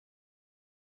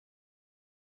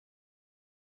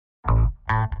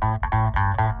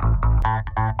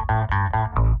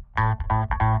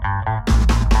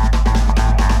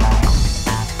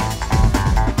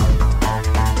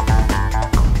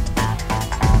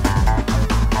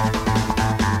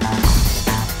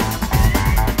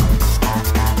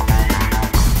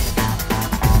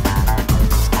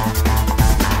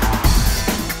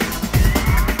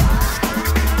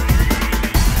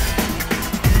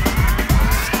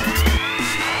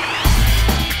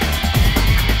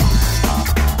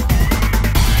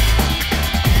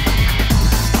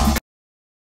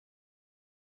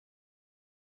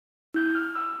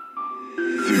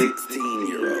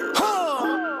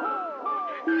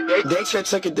They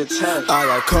took it to 10. I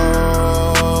got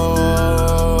calls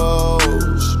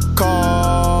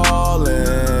calling.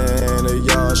 A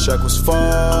young Shrek was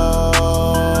fall.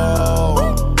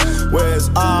 Where's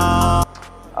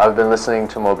I've been listening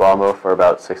to Mo Bamba for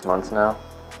about 6 months now.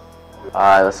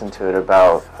 I listen to it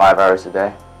about 5 hours a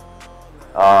day.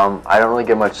 I don't really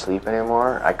get much sleep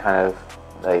anymore. I kind of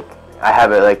I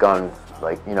have it like on,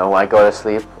 when I go to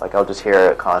sleep, I'll just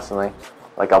hear it constantly.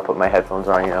 I'll put my headphones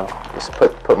on, just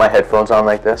put my headphones on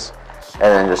like this, and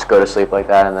then just go to sleep like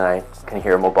that, and then I can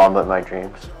hear Mo Bamba in my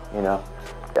dreams, Yeah,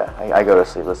 I go to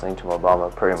sleep listening to Mo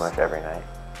Bamba pretty much every night,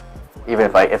 even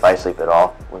if I sleep at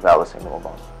all without listening to Mo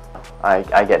Bamba.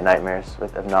 I get nightmares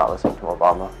of not listening to Mo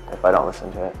Bamba if I don't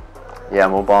listen to it. Yeah,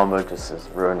 Mo Bamba just has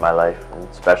ruined my life, and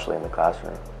especially in the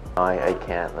classroom. I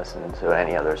can't listen to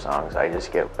any other songs. I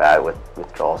just get bad with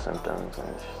withdrawal symptoms, and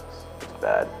it's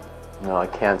bad. No, I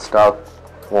can't stop.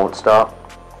 Won't stop.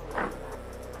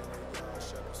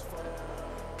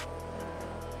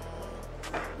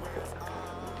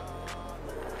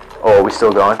 Oh, are we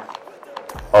still going?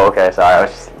 Oh, okay, sorry, I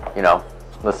was just,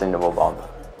 listening to Mo Bamba.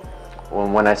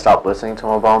 When I stop listening to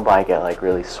Mo Bamba, I get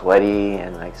really sweaty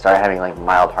and start having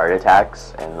mild heart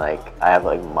attacks, and I have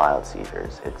mild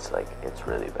seizures. It's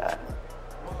really bad.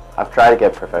 I've tried to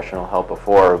get professional help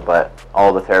before, but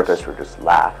all the therapists would just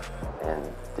laugh and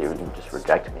they would just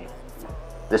reject me.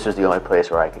 This was the only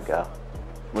place where I could go.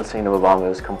 Listening to Mo Bamba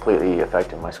has completely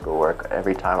affected my schoolwork.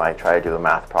 Every time I try to do a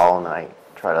math problem and I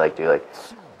try to do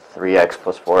 3x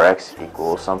plus 4x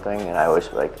equals something, and I always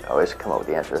come up with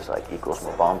the answer is equals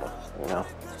Mo Bamba,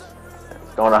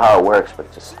 Don't know how it works, but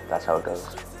just that's how it goes.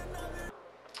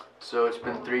 So it's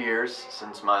been 3 years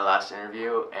since my last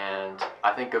interview, and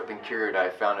I think I've been cured. I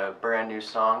found a brand new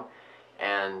song,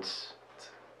 and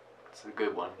it's a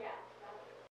good one.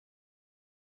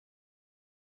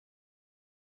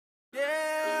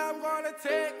 Yeah, I'm gonna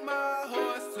take my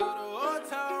horse to the old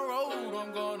town road.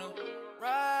 I'm gonna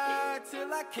ride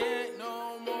till I can't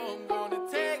no more. I'm gonna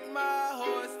take my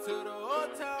horse to the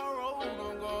old town road.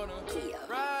 I'm gonna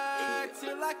ride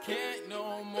till I can't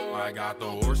no more. I got the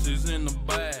horses in the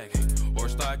bag,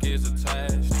 horse stock is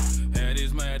attached. Head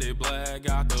is matted black,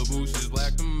 got the bushes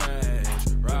black to match.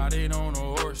 Riding on